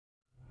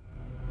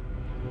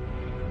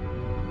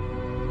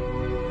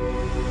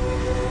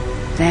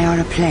They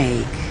are a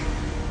plague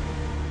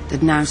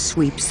that now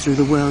sweeps through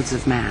the worlds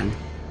of man,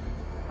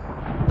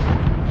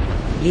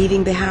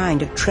 leaving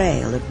behind a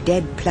trail of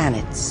dead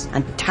planets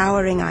and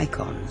towering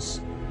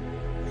icons,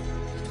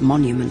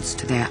 monuments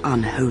to their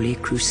unholy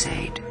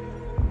crusade.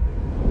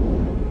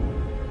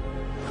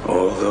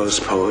 All those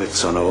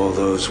poets on all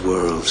those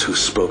worlds who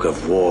spoke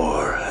of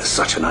war as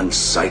such an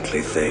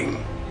unsightly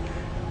thing,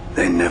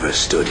 they never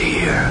stood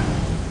here.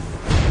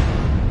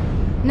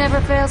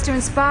 Never fails to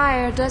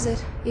inspire, does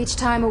it? Each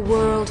time a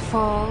world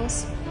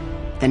falls.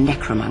 The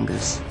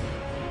Necromongers,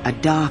 a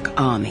dark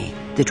army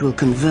that will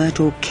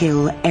convert or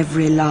kill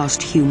every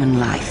last human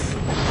life,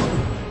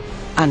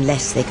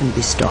 unless they can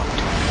be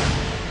stopped.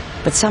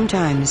 But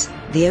sometimes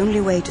the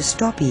only way to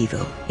stop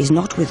evil is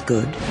not with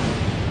good.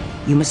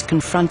 You must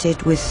confront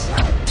it with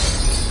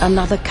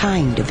another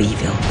kind of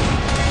evil.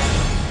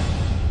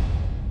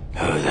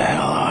 Who the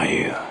hell are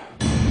you?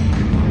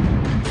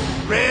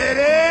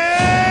 Riddick!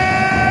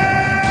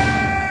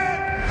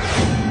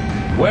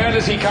 Where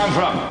does he come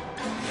from?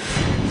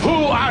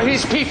 Who are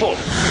his people?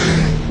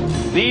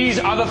 These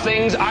are the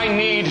things I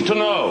need to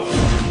know.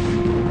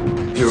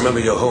 You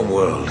remember your home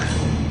world?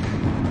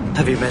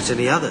 Have you met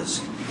any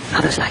others?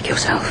 Others like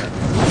yourself.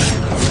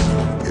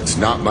 It's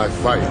not my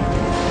fight.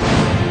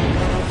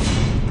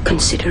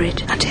 Consider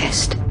it a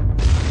test.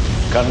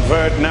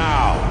 Convert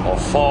now or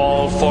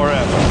fall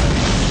forever.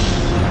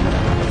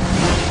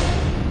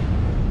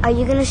 Are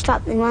you gonna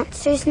stop the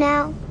monsters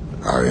now?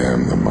 I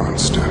am the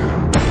monster.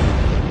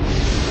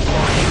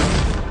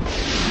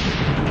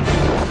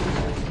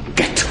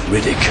 Get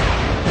Riddick.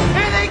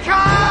 Here they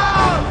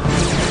come!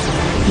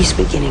 He's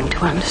beginning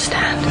to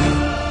understand.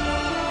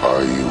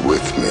 Are you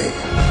with me?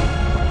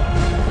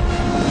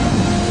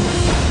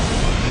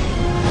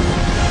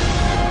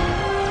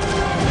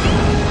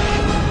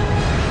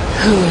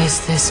 Who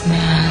is this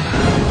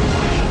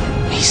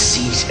man? He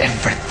sees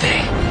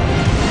everything.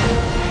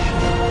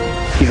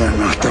 You're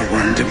not the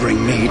one to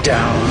bring me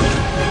down.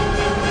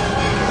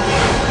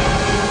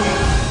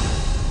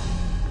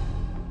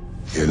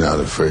 You're not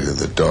afraid of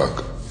the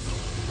dark,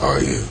 are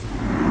you?